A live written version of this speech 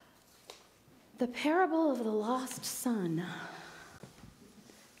The parable of the lost son.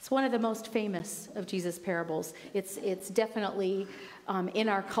 It's one of the most famous of Jesus' parables. It's definitely in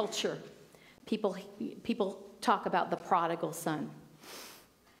our culture. People talk about the prodigal son.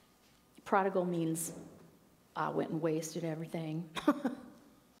 Prodigal means I went and wasted everything.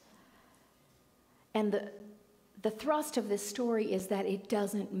 And the thrust of this story is that it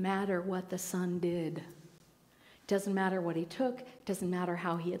doesn't matter what the son did. It doesn't matter what he took. It doesn't matter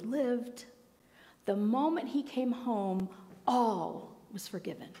how he had lived. The moment he came home, all was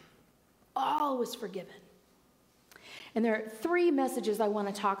forgiven. All was forgiven. And there are three messages I want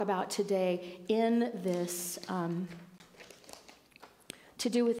to talk about today in this, to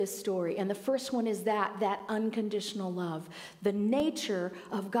do with this story. And the first one is that unconditional love. The nature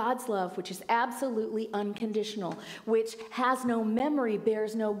of God's love, which is absolutely unconditional, which has no memory,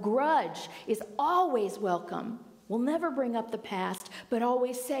 bears no grudge, is always welcome. Will never bring up the past, but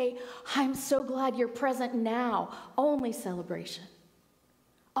always say, I'm so glad you're present now. Only celebration.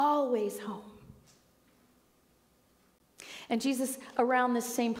 Always home. And Jesus, around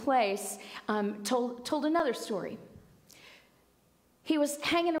this same place, told another story. He was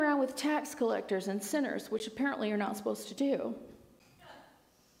hanging around with tax collectors and sinners, which apparently you're not supposed to do.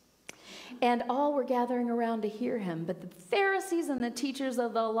 And all were gathering around to hear him. But the Pharisees and the teachers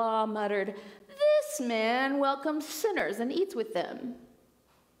of the law muttered, "This man welcomes sinners and eats with them."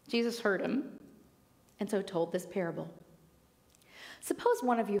 Jesus heard him and so told this parable. Suppose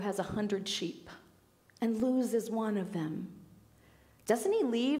one of you has 100 sheep and loses one of them. Doesn't he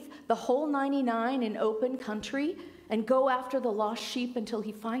leave the whole 99 in open country and go after the lost sheep until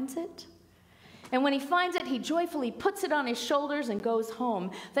he finds it? And when he finds it, he joyfully puts it on his shoulders and goes home.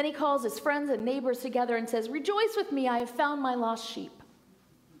 Then he calls his friends and neighbors together and says, "Rejoice with me, I have found my lost sheep."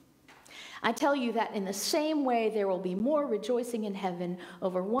 I tell you that in the same way there will be more rejoicing in heaven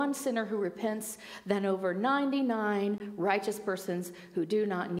over one sinner who repents than over 99 righteous persons who do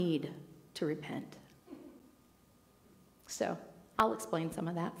not need to repent. So, I'll explain some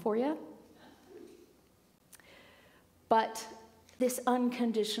of that for you. But this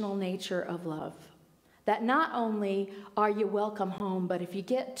unconditional nature of love, that not only are you welcome home, but if you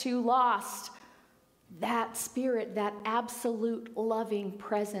get too lost, that spirit, that absolute loving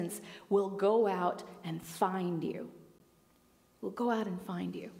presence will go out and find you. Will go out and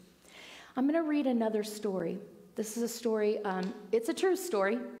find you. I'm going to read another story. This is a story, it's a true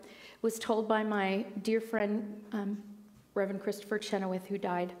story. It was told by my dear friend, Reverend Christopher Chenoweth, who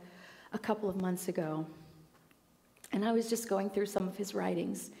died a couple of months ago. And I was just going through some of his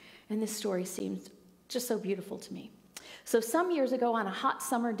writings, and this story seemed just so beautiful to me. So some years ago, on a hot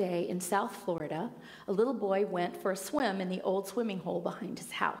summer day in South Florida, a little boy went for a swim in the old swimming hole behind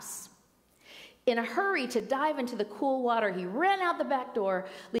his house. In a hurry to dive into the cool water, he ran out the back door,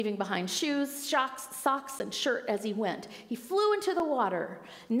 leaving behind shoes, socks, and shirt as he went. He flew into the water,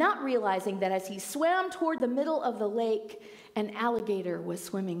 not realizing that as he swam toward the middle of the lake, an alligator was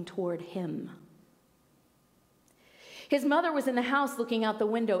swimming toward him. His mother was in the house looking out the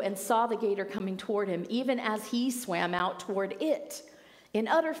window and saw the gator coming toward him, even as he swam out toward it. In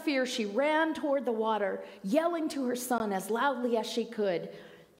utter fear, she ran toward the water, yelling to her son as loudly as she could.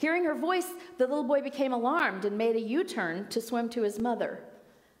 Hearing her voice, the little boy became alarmed and made a U-turn to swim to his mother.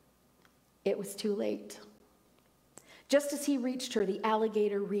 It was too late. Just as he reached her, the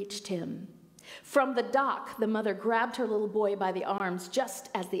alligator reached him. From the dock, the mother grabbed her little boy by the arms just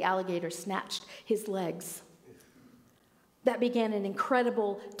as the alligator snatched his legs. That began an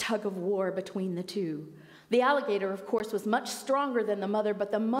incredible tug of war between the two. The alligator, of course, was much stronger than the mother,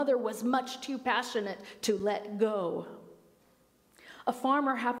 but the mother was much too passionate to let go. A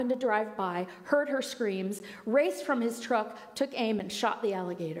farmer happened to drive by, heard her screams, raced from his truck, took aim, and shot the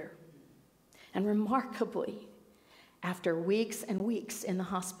alligator. And remarkably, after weeks and weeks in the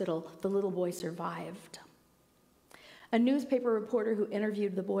hospital, the little boy survived. A newspaper reporter who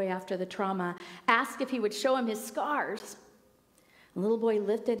interviewed the boy after the trauma asked if he would show him his scars. The little boy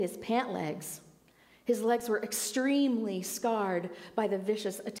lifted his pant legs. His legs were extremely scarred by the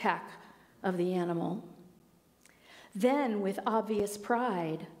vicious attack of the animal. Then, with obvious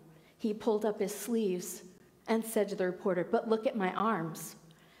pride, he pulled up his sleeves and said to the reporter, "But look at my arms.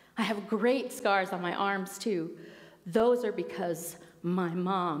 I have great scars on my arms, too. Those are because my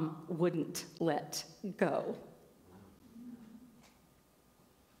mom wouldn't let go."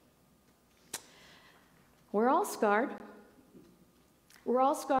 We're all scarred. We're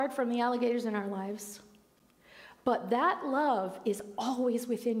all scarred from the alligators in our lives. But that love is always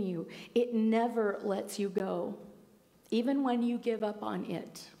within you. It never lets you go, even when you give up on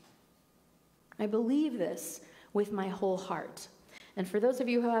it. I believe this with my whole heart. And for those of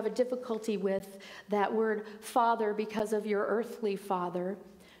you who have a difficulty with that word father because of your earthly father,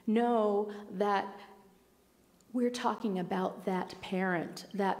 know that we're talking about that parent,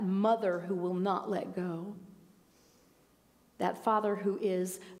 that mother who will not let go. That father who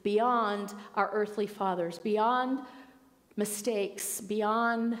is beyond our earthly fathers, beyond mistakes,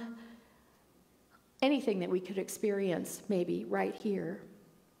 beyond anything that we could experience maybe right here.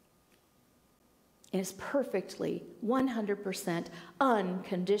 And is perfectly, 100%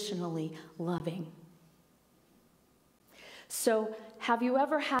 unconditionally loving. So, have you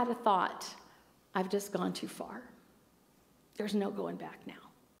ever had a thought, I've just gone too far. There's no going back now.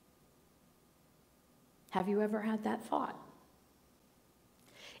 Have you ever had that thought?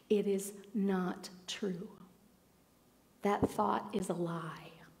 It is not true. That thought is a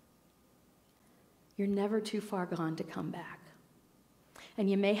lie. You're never too far gone to come back. And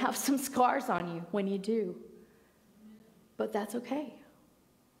you may have some scars on you when you do. But that's okay.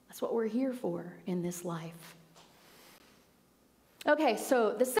 That's what we're here for in this life. Okay,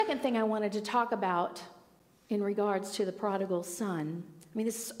 so the second thing I wanted to talk about in regards to the prodigal son. I mean,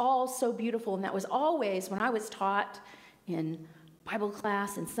 this is all so beautiful, and that was always, when I was taught in Bible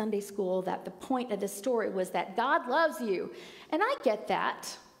class and Sunday school, that the point of this story was that God loves you. And I get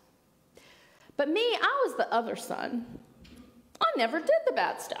that. But me, I was the other son. I never did the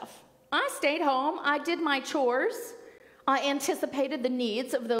bad stuff. I stayed home. I did my chores. I anticipated the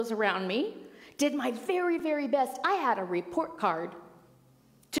needs of those around me. Did my very, very best. I had a report card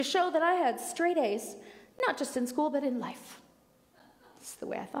to show that I had straight A's, not just in school, but in life. That's the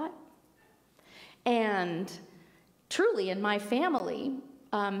way I thought. And truly, in my family,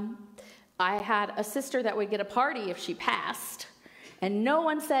 I had a sister that would get a party if she passed, and no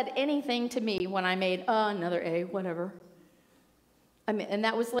one said anything to me when I made another A, whatever. I mean, and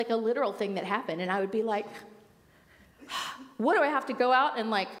that was like a literal thing that happened, and I would be like, what do I have to go out and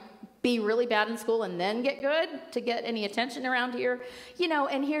like be really bad in school and then get good to get any attention around here? You know,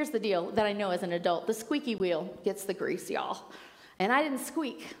 and here's the deal that I know as an adult. The squeaky wheel gets the grease, y'all. And I didn't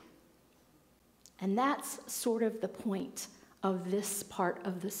squeak. And that's sort of the point of this part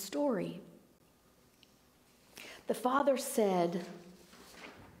of the story. The father said,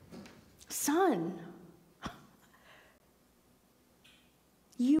 son,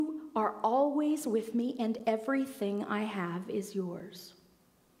 you are always with me, and everything I have is yours.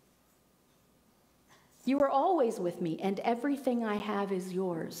 You are always with me, and everything I have is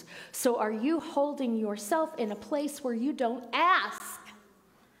yours. So are you holding yourself in a place where you don't ask?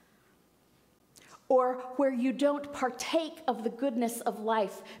 Or where you don't partake of the goodness of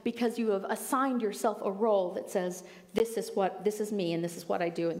life because you have assigned yourself a role that says, this is me, and this is what I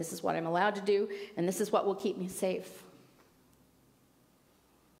do, and this is what I'm allowed to do, and this is what will keep me safe.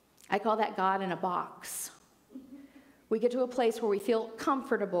 I call that God in a box. We get to a place where we feel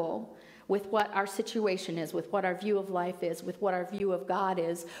comfortable with what our situation is, with what our view of life is, with what our view of God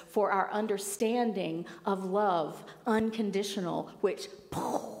is, for our understanding of love, unconditional, which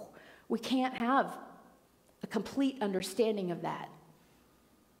we can't have a complete understanding of that.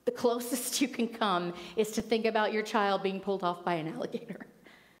 The closest you can come is to think about your child being pulled off by an alligator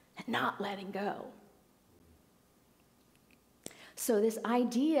and not letting go. So this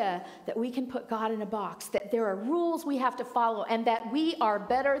idea that we can put God in a box, that there are rules we have to follow, and that we are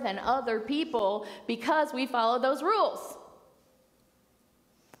better than other people because we follow those rules.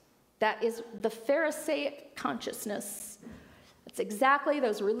 That is the Pharisaic consciousness. It's exactly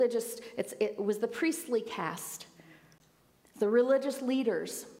those religious, it was the priestly caste, the religious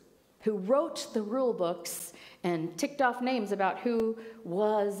leaders who wrote the rule books and ticked off names about who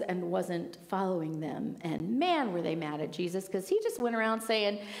was and wasn't following them. And man, were they mad at Jesus, because he just went around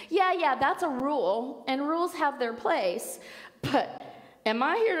saying, yeah, that's a rule, and rules have their place, but am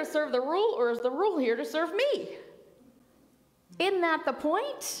I here to serve the rule, or is the rule here to serve me? Isn't that the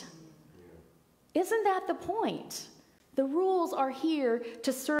point? Isn't that the point? The rules are here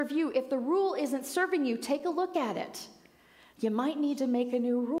to serve you. If the rule isn't serving you, take a look at it. You might need to make a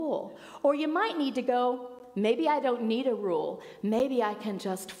new rule. Or you might need to go, maybe I don't need a rule. Maybe I can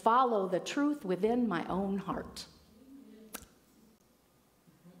just follow the truth within my own heart.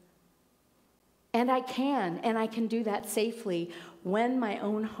 And I can do that safely when my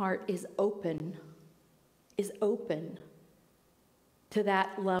own heart is open to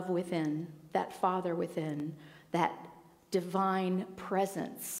that love within, that Father within, that divine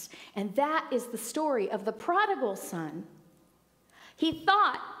presence. And that is the story of the prodigal son. He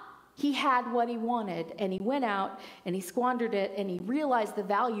thought he had what he wanted, and he went out and he squandered it, and he realized the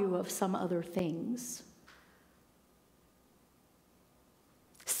value of some other things.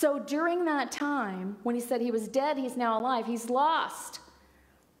 So during that time, when he said he was dead, he's now alive, he's lost.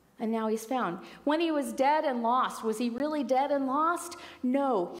 And now he's found. When he was dead and lost, was he really dead and lost?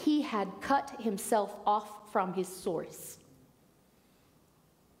 No, he had cut himself off from his source.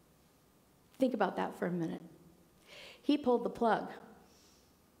 Think about that for a minute. He pulled the plug.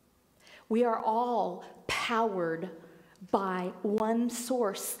 We are all powered by one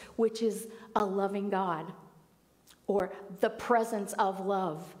source, which is a loving God, or the presence of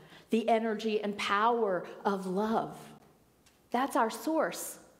love, the energy and power of love. That's our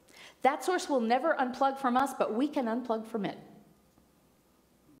source. That source will never unplug from us, but we can unplug from it.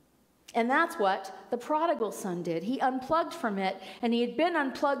 And that's what the prodigal son did. He unplugged from it, and he had been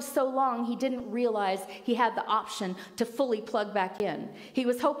unplugged so long he didn't realize he had the option to fully plug back in. He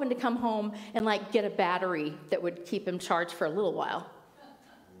was hoping to come home and get a battery that would keep him charged for a little while.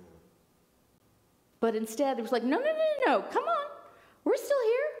 But instead, it was like, no, come on. We're still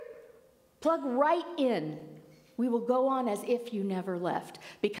here. Plug right in. We will go on as if you never left,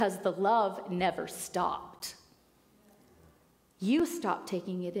 because the love never stopped. You stopped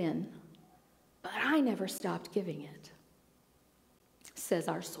taking it in, but I never stopped giving it, says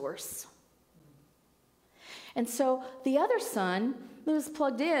our source. And so the other son was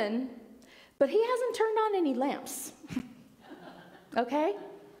plugged in, but he hasn't turned on any lamps. Okay?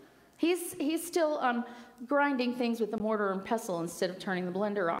 He's still grinding things with the mortar and pestle instead of turning the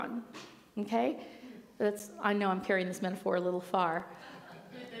blender on. Okay? I know I'm carrying this metaphor a little far.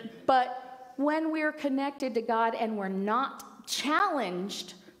 But when we're connected to God and we're not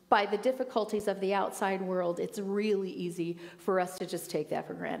challenged by the difficulties of the outside world, it's really easy for us to just take that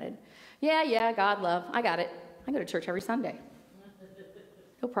for granted. Yeah, God, love, I got it. I go to church every Sunday.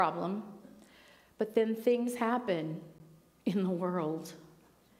 No problem. But then things happen in the world.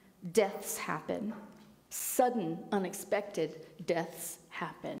 Deaths happen. Sudden, unexpected deaths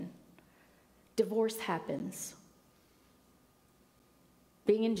happen. Divorce happens.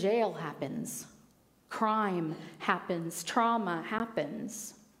 Being in jail happens. Crime happens. Trauma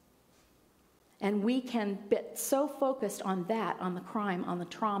happens. And we can get so focused on that, on the crime, on the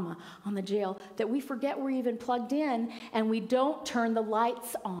trauma, on the jail, that we forget we're even plugged in and we don't turn the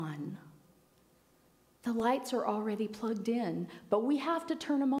lights on. The lights are already plugged in, but we have to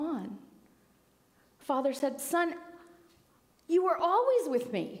turn them on. Father said, son, you were always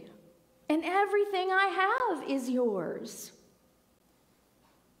with me, and everything I have is yours.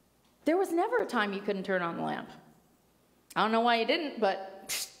 There was never a time you couldn't turn on the lamp. I don't know why you didn't,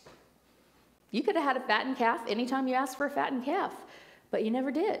 but you could have had a fattened calf anytime you asked for a fattened calf, but you never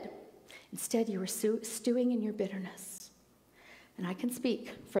did. Instead, you were stewing in your bitterness. And I can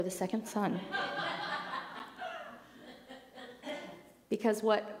speak for the second son. Because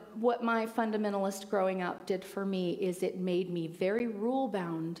what my fundamentalist growing up did for me is it made me very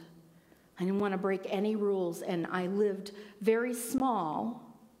rule-bound. I didn't want to break any rules, and I lived very small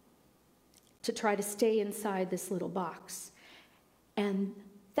to try to stay inside this little box. And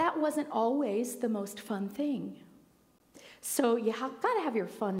that wasn't always the most fun thing. So you got to have your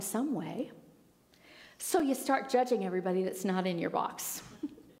fun some way. So you start judging everybody that's not in your box.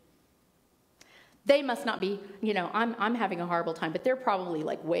 They must not be, I'm having a horrible time, but they're probably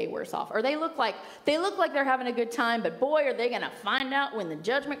way worse off. Or they look like they're having a good time, but boy, are they going to find out when the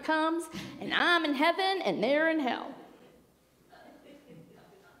judgment comes, and I'm in heaven and they're in hell.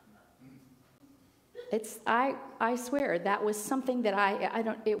 I swear, that was something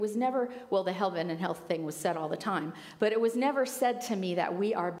that it was never, well, the heaven and hell thing was said all the time, but it was never said to me that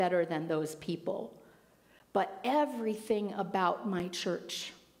we are better than those people. But everything about my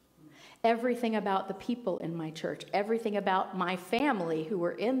church, everything about the people in my church, everything about my family who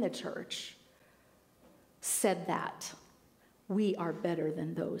were in the church said that we are better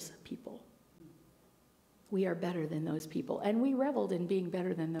than those people. We are better than those people. And we reveled in being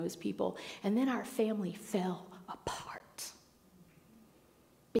better than those people. And then our family fell apart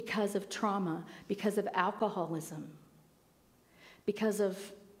because of trauma, because of alcoholism, because of,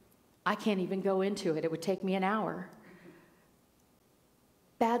 I can't even go into it. It would take me an hour.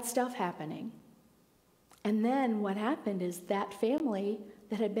 Bad stuff happening. And then what happened is that family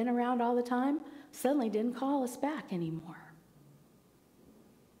that had been around all the time suddenly didn't call us back anymore.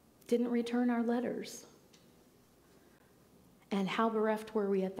 Didn't return our letters. And how bereft were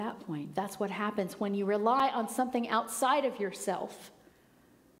we at that point? That's what happens when you rely on something outside of yourself.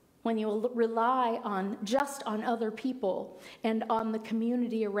 When you rely just on other people and on the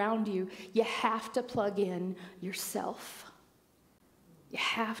community around you, you have to plug in yourself. You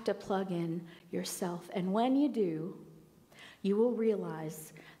have to plug in yourself. And when you do, you will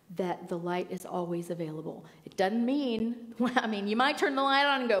realize that the light is always available. It doesn't mean, you might turn the light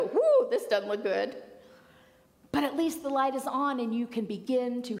on and go, whoo, this doesn't look good. But at least the light is on and you can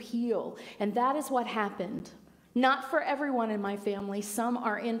begin to heal. And that is what happened. Not for everyone in my family. Some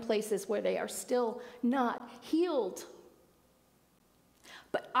are in places where they are still not healed.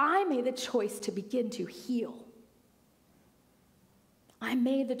 But I made the choice to begin to heal. I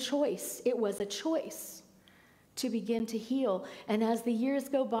made the choice. It was a choice to begin to heal. And as the years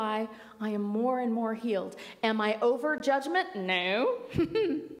go by, I am more and more healed. Am I over judgment? No.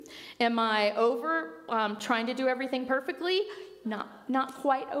 Am I over trying to do everything perfectly? Not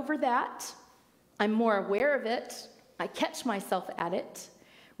quite over that. I'm more aware of it. I catch myself at it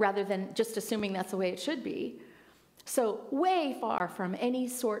rather than just assuming that's the way it should be. So way far from any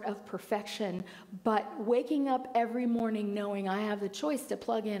sort of perfection, but waking up every morning knowing I have the choice to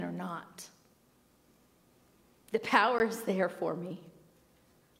plug in or not. The power is there for me.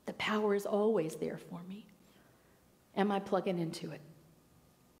 The power is always there for me. Am I plugging into it?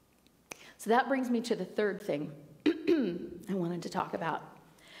 So that brings me to the third thing I wanted to talk about,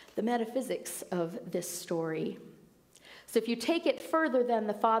 the metaphysics of this story. So if you take it further than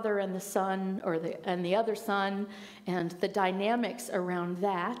the Father and the Son, and the other Son, and the dynamics around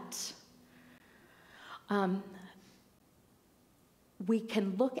that, we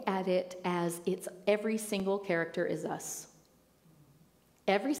can look at it as every single character is us.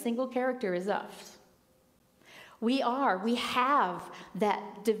 Every single character is us. We have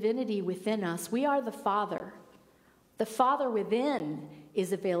that divinity within us. We are the Father. The Father within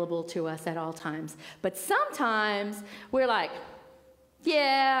is available to us at all times. But sometimes we're like,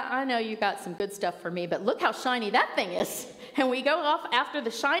 yeah, I know you got some good stuff for me, but look how shiny that thing is. And we go off after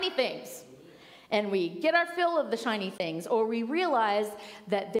the shiny things. And we get our fill of the shiny things. Or we realize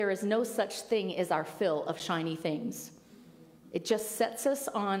that there is no such thing as our fill of shiny things. It just sets us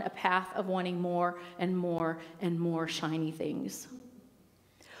on a path of wanting more and more and more shiny things.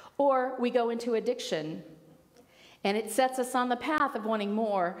 Or we go into addiction. And it sets us on the path of wanting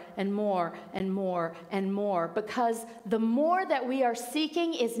more and more and more and more, because the more that we are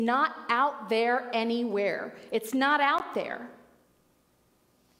seeking is not out there anywhere. It's not out there.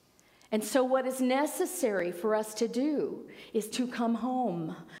 And so what is necessary for us to do is to come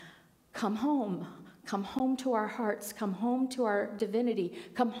home. Come home. Come home to our hearts. Come home to our divinity.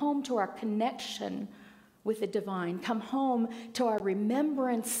 Come home to our connection with the divine. Come home to our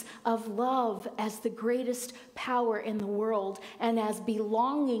remembrance of love as the greatest power in the world and as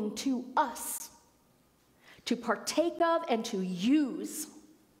belonging to us, to partake of and to use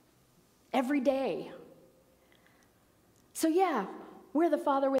every day. So yeah, we're the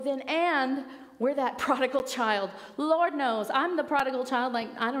Father within, and we're that prodigal child. Lord knows, I'm the prodigal child,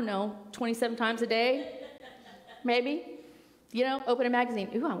 27 times a day, maybe. Open a magazine.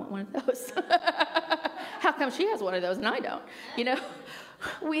 Ooh, I want one of those. How come she has one of those and I don't?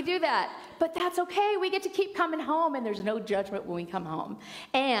 We do that. But that's okay. We get to keep coming home, and there's no judgment when we come home.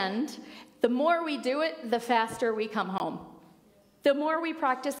 And the more we do it, the faster we come home. The more we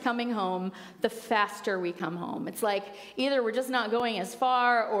practice coming home, the faster we come home. It's like either we're just not going as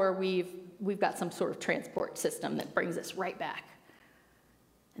far, or we've got some sort of transport system that brings us right back.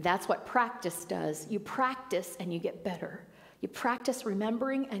 That's what practice does. You practice and you get better. You practice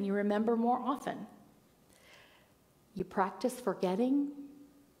remembering and you remember more often. You practice forgetting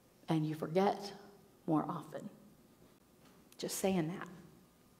and you forget more often. Just saying that.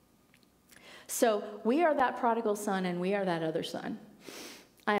 So we are that prodigal son and we are that other son.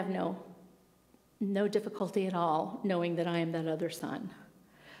 I have no difficulty at all knowing that I am that other son.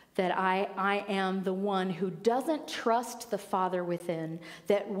 That I am the one who doesn't trust the Father within,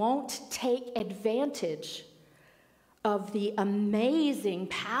 that won't take advantage of the amazing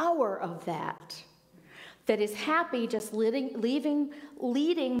power of that is happy just leading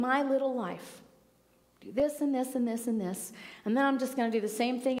my little life. Do this and this and this and this, and then I'm just going to do the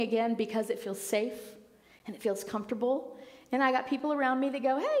same thing again because it feels safe and it feels comfortable, and I got people around me that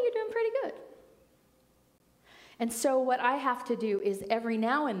go, hey, you're doing pretty good. And so what I have to do is every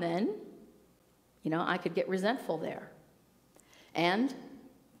now and then, I could get resentful there. And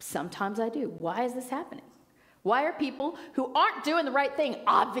sometimes I do. Why is this happening? Why are people who aren't doing the right thing,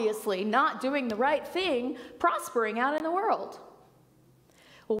 obviously not doing the right thing, prospering out in the world?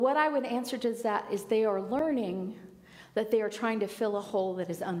 Well, what I would answer to that is they are learning that they are trying to fill a hole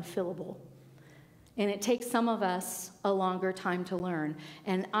that is unfillable. And it takes some of us a longer time to learn.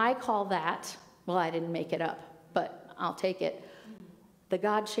 And I call that, well, I didn't make it up, but I'll take it, the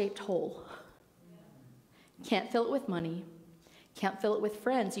God-shaped hole. Can't fill it with money. Can't fill it with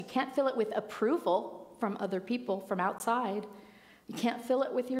friends. You can't fill it with approval from other people from outside. You can't fill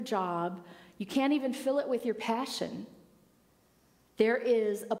it with your job. You can't even fill it with your passion. There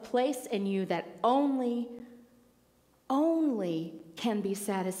is a place in you that only can be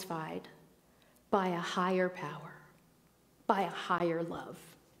satisfied by a higher power, by a higher love.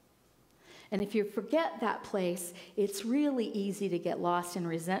 And if you forget that place, it's really easy to get lost in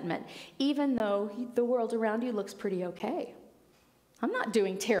resentment, even though the world around you looks pretty okay. I'm not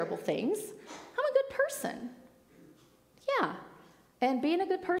doing terrible things. I'm a good person. Yeah. And being a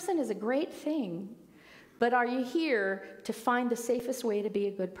good person is a great thing. But are you here to find the safest way to be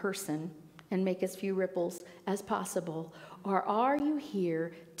a good person and make as few ripples as possible? Or are you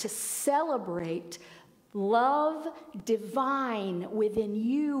here to celebrate love divine within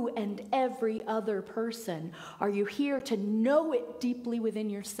you and every other person? Are you here to know it deeply within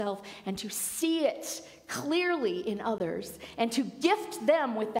yourself and to see it clearly in others and to gift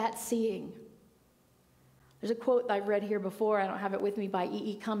them with that seeing? There's a quote I've read here before, I don't have it with me, by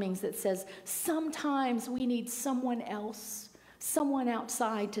E.E. Cummings that says, sometimes we need someone else, someone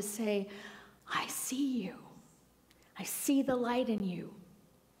outside to say, I see you. I see the light in you.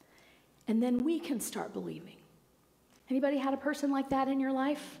 And then we can start believing. Anybody had a person like that in your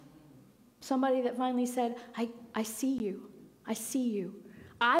life? Somebody that finally said, I see you. I see you.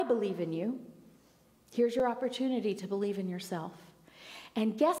 I believe in you. Here's your opportunity to believe in yourself.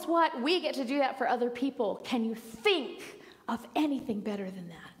 And guess what? We get to do that for other people. Can you think of anything better than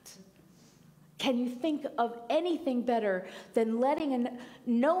that? Can you think of anything better than letting and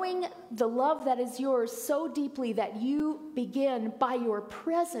knowing the love that is yours so deeply that you begin by your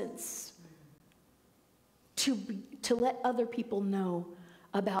presence to let other people know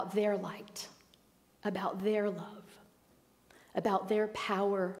about their light, about their love, about their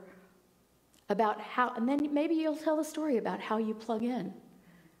power, about how, and then maybe you'll tell a story about how you plug in.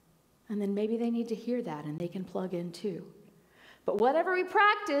 And then maybe they need to hear that and they can plug in too. But whatever we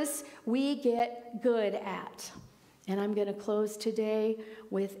practice, we get good at. And I'm going to close today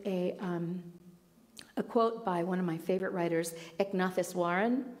with a quote by one of my favorite writers,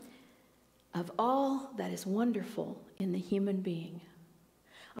 Eknatheswaran. Of all that is wonderful in the human being,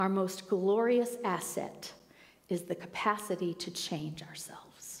 our most glorious asset is the capacity to change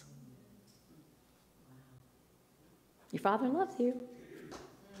ourselves. Your Father loves you.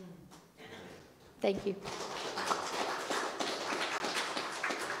 Thank you.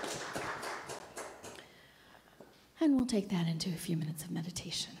 And we'll take that into a few minutes of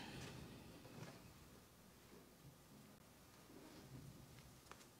meditation.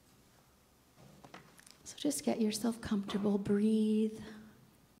 So just get yourself comfortable, breathe.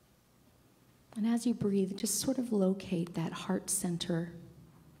 And as you breathe, just sort of locate that heart center.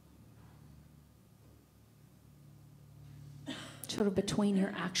 Sort of between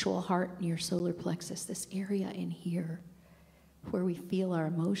your actual heart and your solar plexus, this area in here where we feel our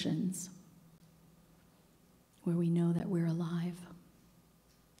emotions, where we know that we're alive.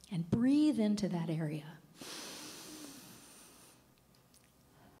 And breathe into that area.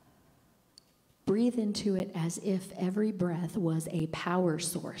 Breathe into it as if every breath was a power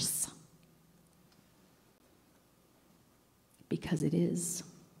source. Because it is.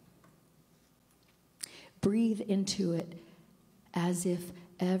 Breathe into it as if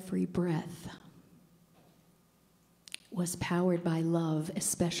every breath was powered by love,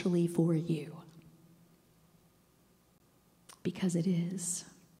 especially for you. Because it is.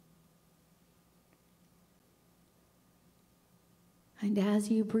 And as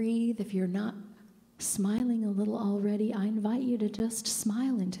you breathe, if you're not smiling a little already, I invite you to just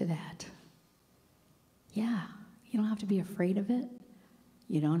smile into that. Yeah, you don't have to be afraid of it.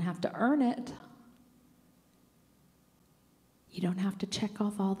 You don't have to earn it. You don't have to check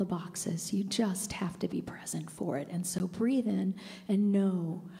off all the boxes. You just have to be present for it. And so breathe in and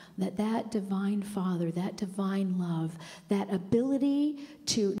know that that divine Father, that divine love, that ability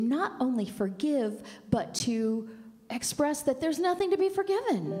to not only forgive, but to express that there's nothing to be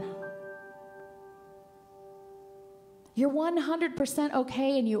forgiven. You're 100%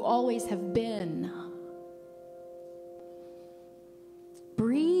 okay, and you always have been.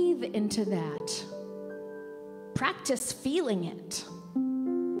 Breathe into that. Practice feeling it.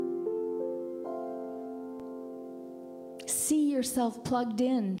 See yourself plugged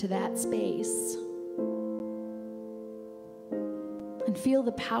in to that space. And feel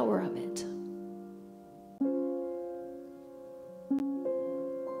the power of it.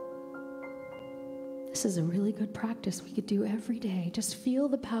 This is a really good practice we could do every day. Just feel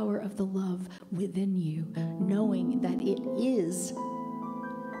the power of the love within you, knowing that it is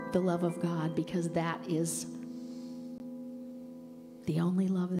the love of God, because that is the only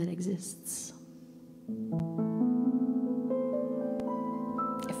love that exists.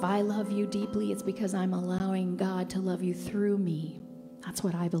 If I love you deeply, it's because I'm allowing God to love you through me. That's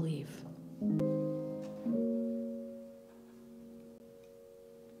what I believe.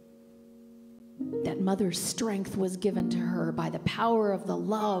 That mother's strength was given to her by the power of the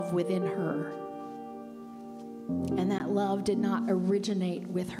love within her. And that love did not originate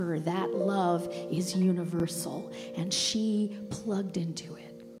with her. That love is universal, and she plugged into it.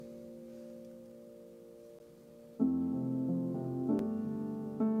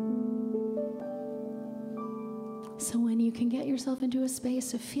 So when you can get yourself into a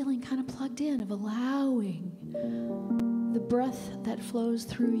space of feeling kind of plugged in, of allowing the breath that flows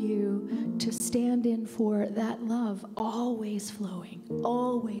through you to stand in for that love, always flowing,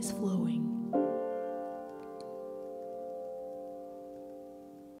 always flowing.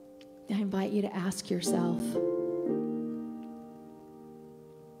 I invite you to ask yourself,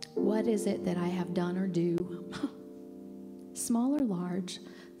 what is it that I have done or do, small or large,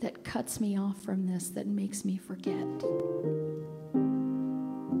 that cuts me off from this, that makes me forget?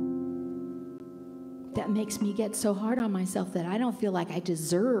 That makes me get so hard on myself that I don't feel like I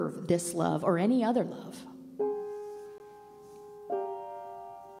deserve this love or any other love.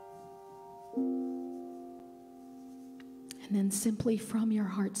 And then simply from your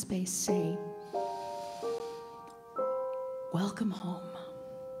heart space say, welcome home.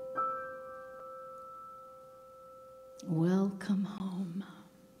 Welcome home.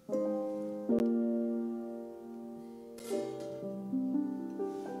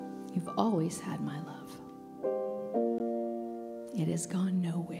 You've always had my love. It has gone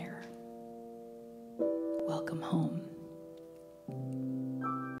nowhere. Welcome home.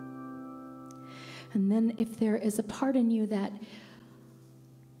 And then if there is a part in you that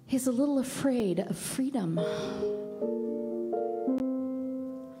is a little afraid of freedom,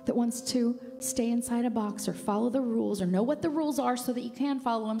 that wants to stay inside a box or follow the rules or know what the rules are so that you can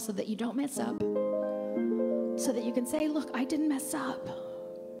follow them, so that you don't mess up, so that you can say, look, I didn't mess up.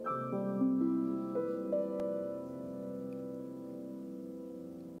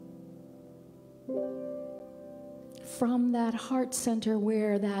 From that heart center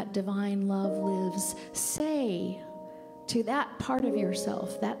where that divine love lives, say to that part of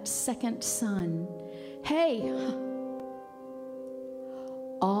yourself, that second son, hey,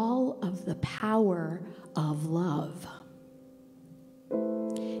 all of the power of love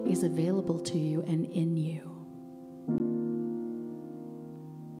is available to you and in you.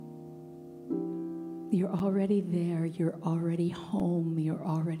 You're already there. You're already home. You're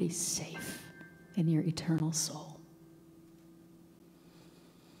already safe in your eternal soul.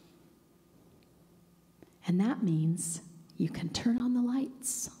 And that means you can turn on the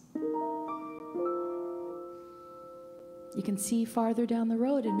lights. You can see farther down the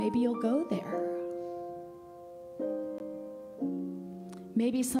road, and maybe you'll go there.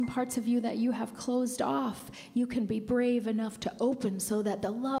 Maybe some parts of you that you have closed off, you can be brave enough to open so that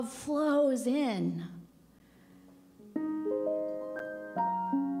the love flows in.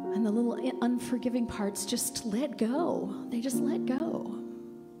 And the little unforgiving parts just let go. They just let go.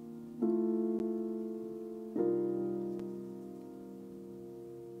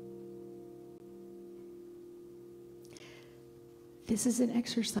 This is an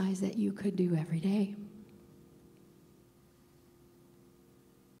exercise that you could do every day.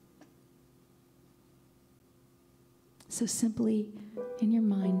 So simply in your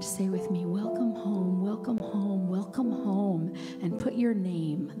mind, say with me, welcome home, welcome home, welcome home, and put your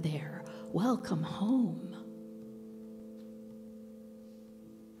name there. Welcome home.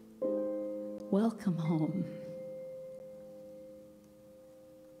 Welcome home.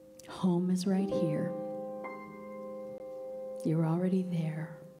 Home is right here. You're already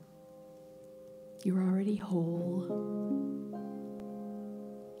there. You're already whole.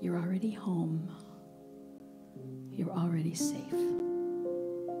 You're already home. You're already safe.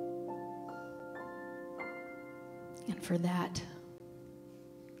 And for that,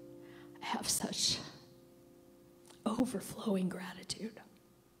 I have such overflowing gratitude.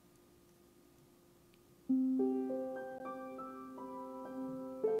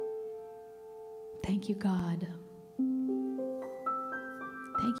 Thank you, God.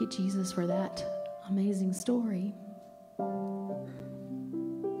 Thank you, Jesus, for that amazing story.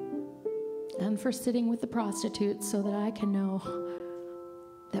 And for sitting with the prostitutes so that I can know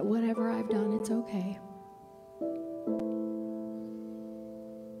that whatever I've done, it's okay.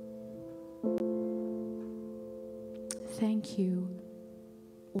 Thank you,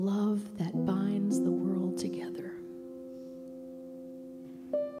 love that binds the world together.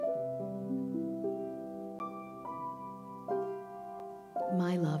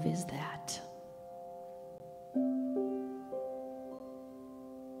 My love is that.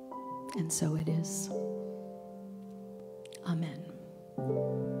 And so it is.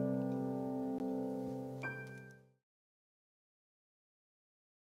 Amen.